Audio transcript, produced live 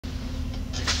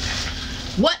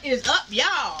What is up,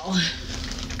 y'all?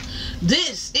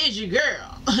 This is your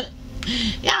girl.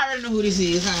 Y'all already know who this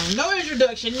is, huh? No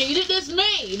introduction needed. This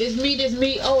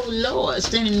me. Oh Lord,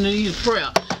 standing in the need of prayer.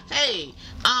 Hey,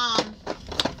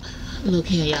 look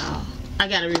here, y'all. I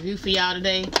got a review for y'all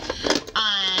today,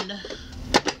 and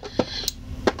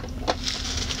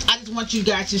I just want you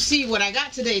guys to see what I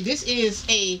got today. This is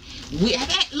a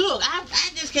look. I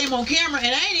just came on camera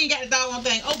and I ain't even got the doggone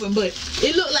thing open, but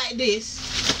it looked like this.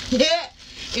 Yeah,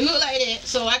 it looked like that.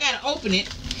 So I gotta open it,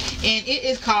 and it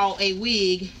is called a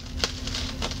wig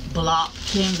block,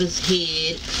 canvas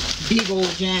head, big old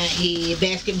giant head,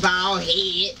 basketball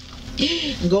head,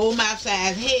 Goldmouth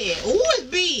size head. Ooh, it's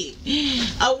big.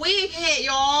 A wig head,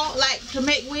 y'all, like to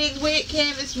make wigs with,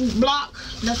 canvas block.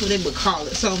 That's what they would call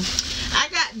it. So I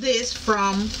got this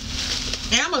from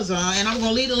Amazon, and I'm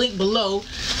gonna leave the link below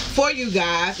for you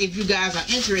guys if you guys are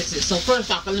interested. So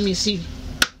first off, let me see.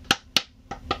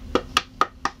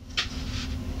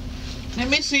 Let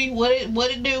me see what it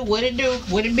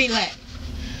be like.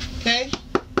 Okay,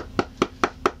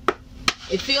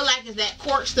 it feel like it's that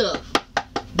cork stuff.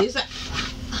 This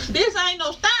ain't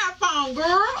no styrofoam,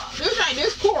 girl.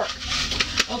 This cork.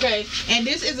 Okay, and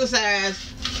this is a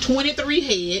size 23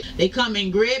 head. They come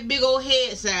in great big old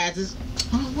head sizes.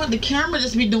 Oh, what, the camera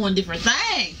just be doing different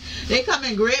things. They come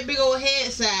in great big old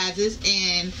head sizes,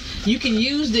 and you can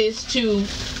use this to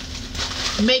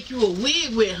make you a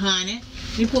wig with, honey.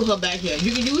 Let me put her back here.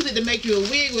 You can use it to make you a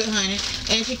wig with, honey.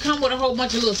 And she come with a whole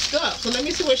bunch of little stuff. So let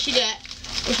me see what she got.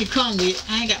 What she come with.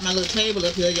 I ain't got my little table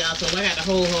up here, y'all, so I got to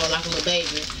hold her like a little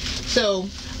baby. So,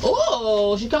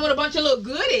 oh, she come with a bunch of little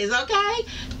goodies, okay?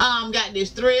 Got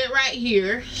this thread right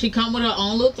here. She come with her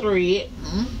own little thread.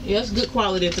 Yes, good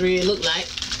quality thread. Look like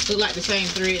the same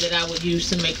thread that I would use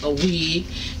to make a wig.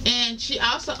 And she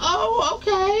also, oh,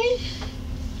 okay.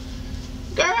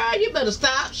 Girl, you better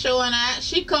stop showing out.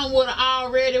 She come with an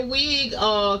already wig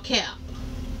cap.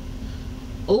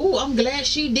 Oh, I'm glad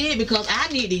she did, because I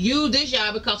need to use this,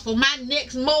 y'all, because for my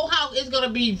next mohawk, it's going to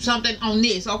be something on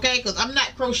this, okay? Because I'm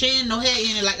not crocheting no hair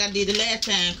in it like I did the last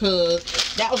time, because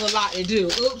that was a lot to do.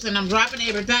 Oops, and I'm dropping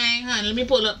everything, honey. Let me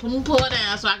pull her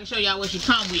down so I can show y'all what she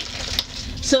come with.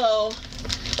 So,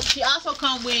 she also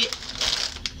come with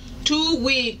 2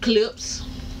 wig clips.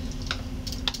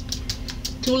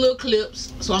 2 little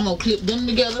clips. So I'm going to clip them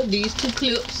together, these 2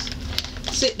 clips.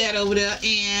 Sit that over there,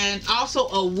 and also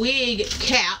a wig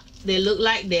cap that look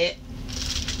like that,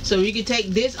 so you can take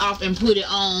this off and put it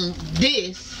on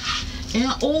this. And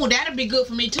oh, that'll be good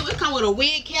for me too. It come with a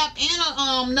wig cap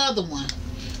and another one,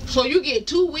 so you get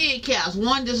 2 wig caps,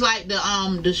 one just like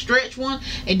the stretch one,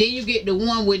 and then you get the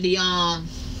one with the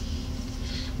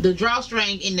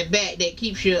drawstring in the back that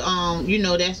keeps your you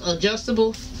know, that's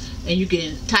adjustable, and you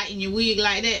can tighten your wig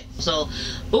like that. So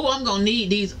oh, I'm gonna need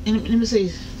these. Let me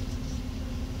see.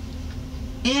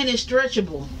 And it's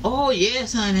stretchable. Oh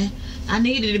yes, honey, I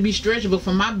need it to be stretchable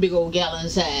for my big old gallon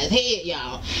size head,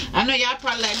 y'all. I know y'all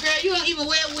probably like, girl, you don't even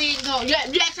wear wigs on. Yes,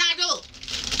 I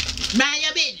do. Mind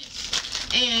your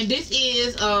business. And this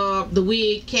is the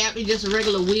wig cap. It's just a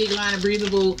regular wig liner,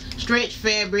 breathable stretch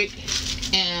fabric,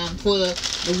 and for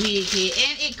the wig head.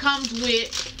 And it comes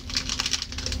with,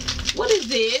 what is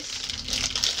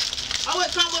this? Oh,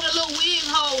 it comes with a little wig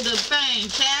holder thing,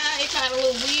 child. It got a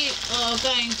little wig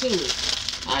thing to it.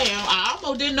 I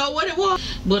almost didn't know what it was,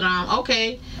 but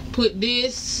okay, put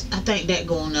this. I think that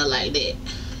going there like that.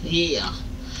 Yeah.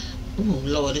 Oh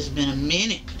Lord, it's been a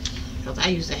minute, because I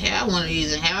used to have one of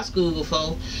these in high school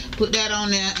before. Put that on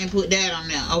there and put that on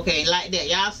there. Okay, like that.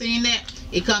 Y'all seen that?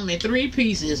 It come in 3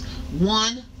 pieces.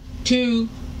 1, 2,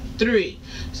 3.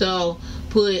 So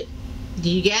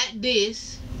you got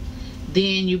this,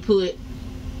 then you put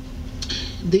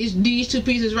these 2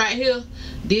 pieces right here.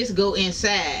 This go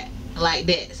inside like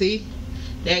that. See,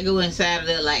 that go inside of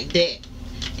there like that.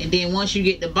 And then once you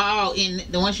get the ball in,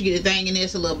 once you get the thing in there,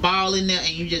 it's a little ball in there, and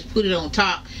you just put it on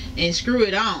top and screw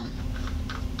it on.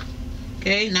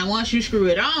 Okay, now once you screw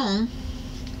it on,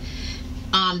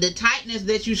 the tightness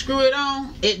that you screw it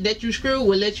on,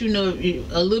 will let you know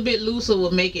a little bit looser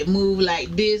will make it move like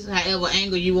this, however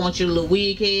angle you want your little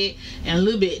wig head, and a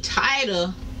little bit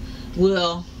tighter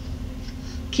will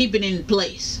keep it in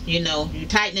place. You know, you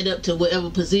tighten it up to whatever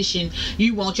position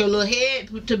you want your little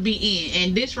head to be in.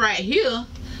 And this right here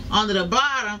under the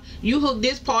bottom, you hook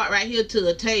this part right here to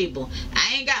a table.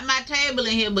 I ain't got my table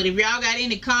in here, but if y'all got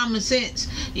any common sense,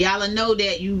 y'all know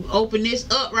that you open this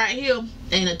up right here,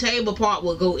 and the table part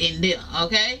will go in there.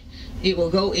 Okay, it will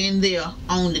go in there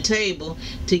on the table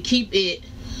to keep it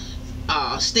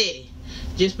steady.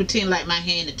 Just pretend like my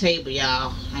hand the table,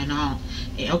 y'all. And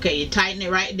okay, you tighten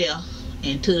it right there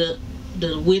into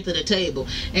the width of the table,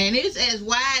 and it's as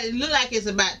wide. It look like it's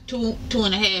about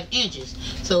 2.5 inches.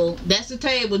 So that's the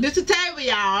table. This is the table,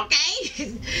 y'all.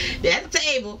 Okay, that's the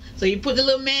table. So you put the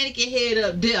little mannequin head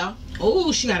up there.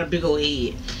 Oh, she got a big old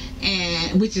head,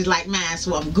 and which is like mine.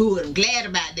 So I'm good. I'm glad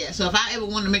about that. So if I ever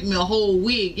want to make me a whole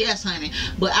wig, yes, honey.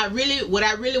 But what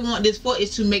I really want this for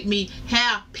is to make me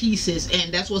hair pieces,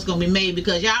 and that's what's gonna be made.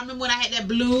 Because y'all remember when I had that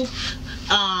blue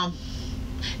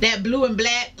and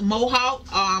black mohawk,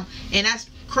 and I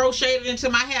crocheted into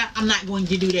my hair. I'm not going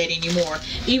to do that anymore,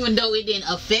 even though it didn't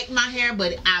affect my hair.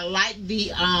 But I like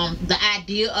the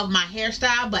idea of my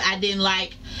hairstyle, but I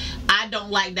don't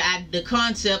like the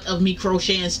concept of me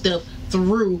crocheting stuff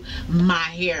through my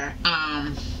hair.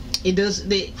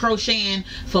 The crocheting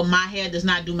for my hair does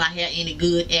not do my hair any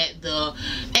good at the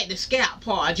scalp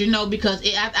part, you know, because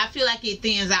I feel like it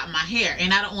thins out my hair,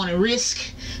 and I don't want to risk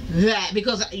that,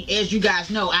 because as you guys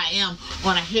know, I am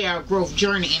on a hair growth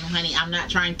journey, and honey, I'm not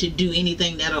trying to do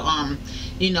anything that'll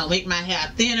you know, make my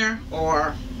hair thinner,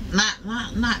 or not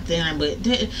thinner, but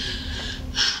make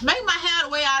my hair the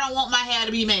way I don't want my hair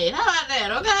to be made. How about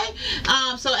that? Okay.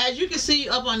 So as you can see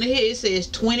up on the head, it says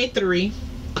 23.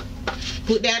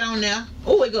 Put that on there.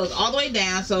 Oh, it goes all the way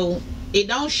down, so it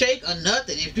don't shake or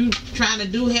nothing. If you trying to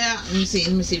do hair, let me see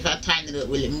if I tighten it up.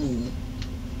 Will it move?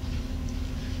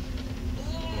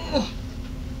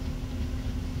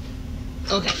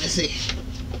 Okay, let's see.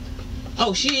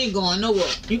 Oh, she ain't going nowhere.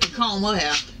 You can comb her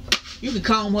hair. You can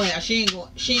comb her hair. She ain't going.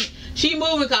 She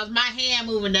moving because my hand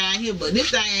moving down here, but this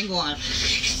thing ain't going.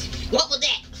 What was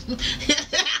that?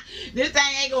 This thing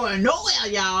ain't going nowhere,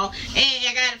 y'all. And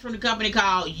I got it from the company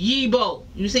called Yebo.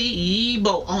 You see,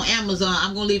 Yebo on Amazon.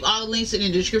 I'm gonna leave all the links in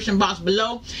the description box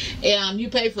below. And you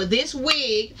pay for this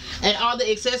wig, and all the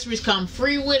accessories come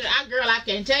free with it. Girl, I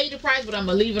can't tell you the price, but I'm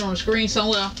gonna leave it on the screen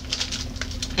somewhere.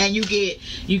 And you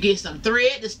get some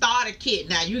thread to start a kit.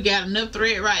 Now you got enough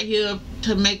thread right here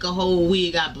to make a whole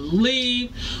wig, I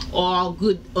believe, or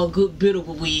a good bit of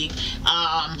a wig.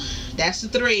 That's the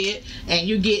thread, and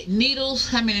you get needles.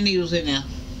 How many needles in there?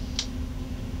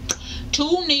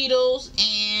 2 needles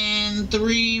and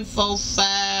 3, 4,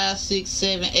 5, 6,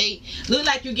 7, 8. Look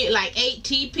like you get like 8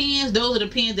 T-pins. Those are the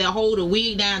pins that hold the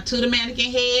wig down to the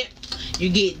mannequin head. You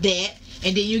get that,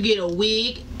 and then you get a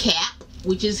wig cap,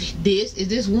 which is this. Is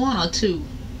this 1 or 2?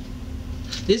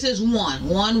 This is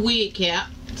 1 wig cap.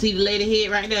 See the lady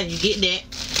head right there? You get that,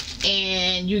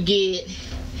 and you get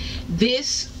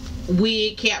this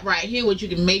wig cap right here, which you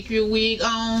can make your wig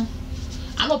on.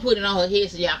 I'm gonna put it on her head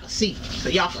so y'all can see. So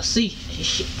y'all can see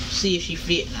if she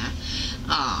fit now.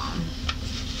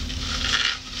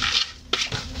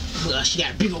 Well, she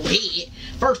got a big old head.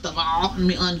 First of all, let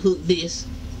me unhook this.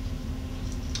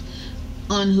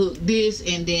 Unhook this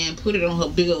and then put it on her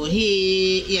big old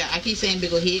head. Yeah, I keep saying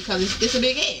big old head because it's a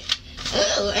big head.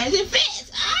 Oh, and it fits.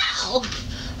 Oh,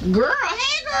 girl,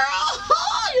 hey girl.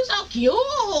 Oh, you're so cute.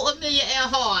 Amelia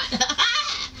Earhart.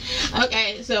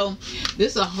 Okay, so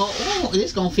this a whole. Oh,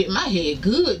 this gonna fit my head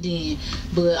good then.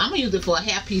 But I'm gonna use it for a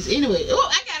half piece anyway. Oh,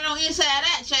 I got it on inside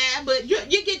that, child. But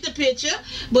you get the picture.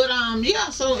 But yeah,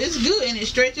 so it's good and it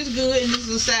stretches good, and this is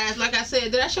a size. Like I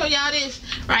said, did I show y'all this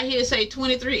right here? Say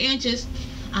 23 inches.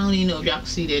 I don't even know if y'all can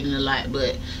see that in the light,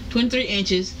 but 23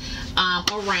 inches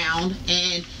around.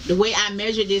 And the way I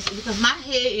measure this, because my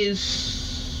head is.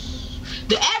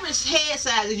 The average head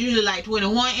size is usually like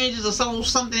 21 inches or so,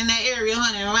 something in that area,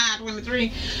 honey, around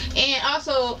 23. And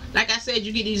also, like I said,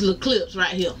 you get these little clips right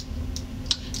here.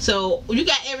 So you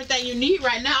got everything you need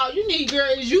right now. All you need,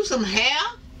 girl, is you some hair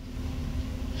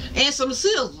and some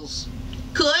scissors.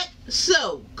 Cut,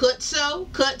 sew, cut, sew,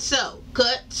 cut, sew,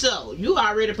 cut, sew. You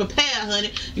already prepared,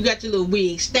 honey. You got your little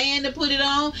wig stand to put it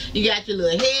on. You got your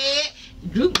little head.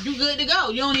 You good to go.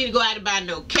 You don't need to go out and buy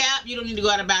no cap. You don't need to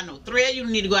go out and buy no thread. You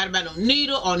don't need to go out and buy no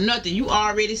needle or nothing. You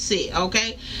already set,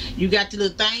 okay? You got your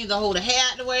little things to hold the hair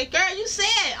out the way. Girl, you said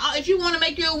if you want to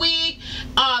make your wig,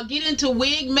 get into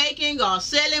wig making or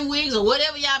selling wigs or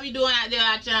whatever y'all be doing out there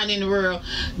in the world.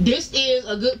 This is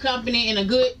a good company and a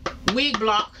good wig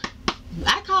block.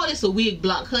 I call this a wig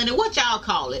block, honey. What y'all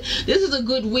call it? This is a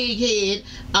good wig head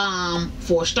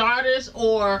for starters,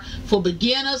 or for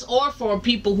beginners, or for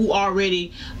people who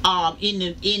already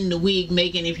in the wig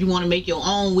making. If you want to make your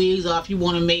own wigs, or if you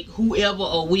want to make whoever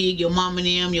a wig, your mama and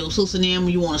them, your sister and them,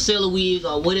 you want to sell a wig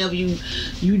or whatever you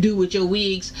do with your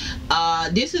wigs.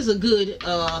 This is a good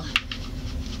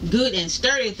and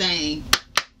sturdy thing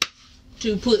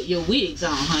to put your wigs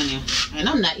on, honey. And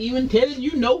I'm not even telling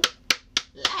you no.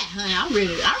 Honey, I'm ready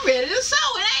to sew.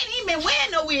 And I ain't even been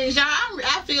wearing no wigs, y'all.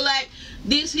 I feel like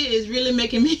this here is really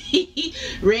making me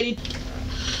ready.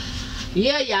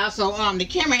 Yeah, y'all, so the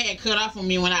camera had cut off on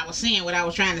me when I was saying what I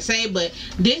was trying to say, but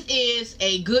this is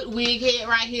a good wig head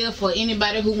right here for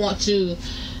anybody who wants to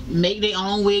make their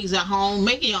own wigs at home.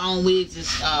 Making your own wigs is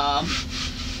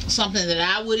something that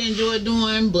I would enjoy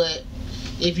doing, but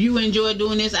if you enjoy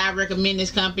doing this, I recommend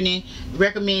this company.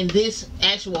 Recommend this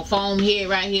actual foam head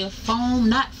right here. Foam,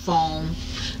 not foam.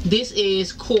 This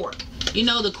is cork. You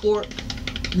know the cork,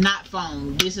 not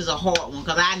foam. This is a hard one,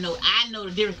 because I know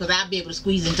the difference, because I'll be able to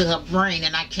squeeze into her brain,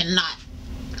 and I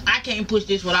can't push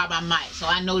this without my mic. So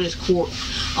I know this cork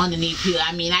underneath here.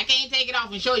 I mean, I can't take it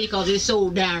off and show you because it's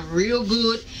sewed down real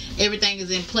good. Everything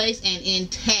is in place and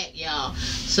intact, y'all.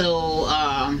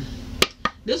 So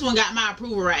this one got my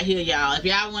approval right here, y'all. If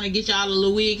y'all want to get y'all a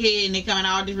little wig head, and they come in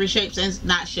all different shapes, and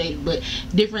not shapes, but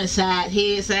different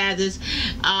head sizes,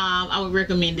 I would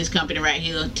recommend this company right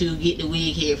here to get the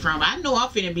wig head from. I know I'm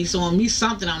finna be sewing me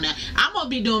something on there. I'm gonna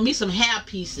be doing me some hair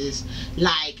pieces.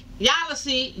 Like, y'all will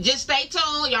see. Just stay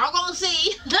tuned. Y'all gonna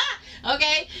see.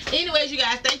 Okay, anyways, you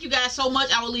guys, thank you guys so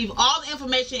much. I will leave all the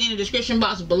information in the description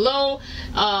box below.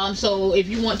 So if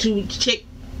you want to take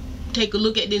a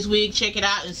look at this wig, check it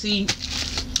out and see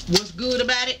what's good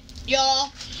about it,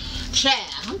 y'all.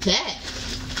 Child, I'm tired.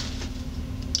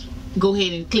 Go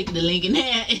ahead and click the link in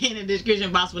there in the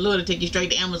description box below to take you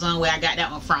straight to Amazon, where I got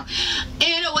that one from.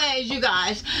 Anyways, you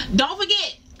guys, don't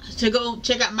forget to go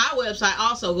check out my website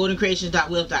also,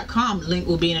 goldencreations.webs.com. The link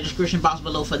will be in the description box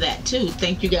below for that too.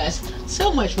 Thank you guys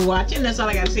so much for watching. That's all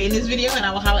I got to say in this video, and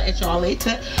I will holler at y'all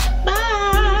later.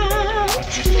 Bye.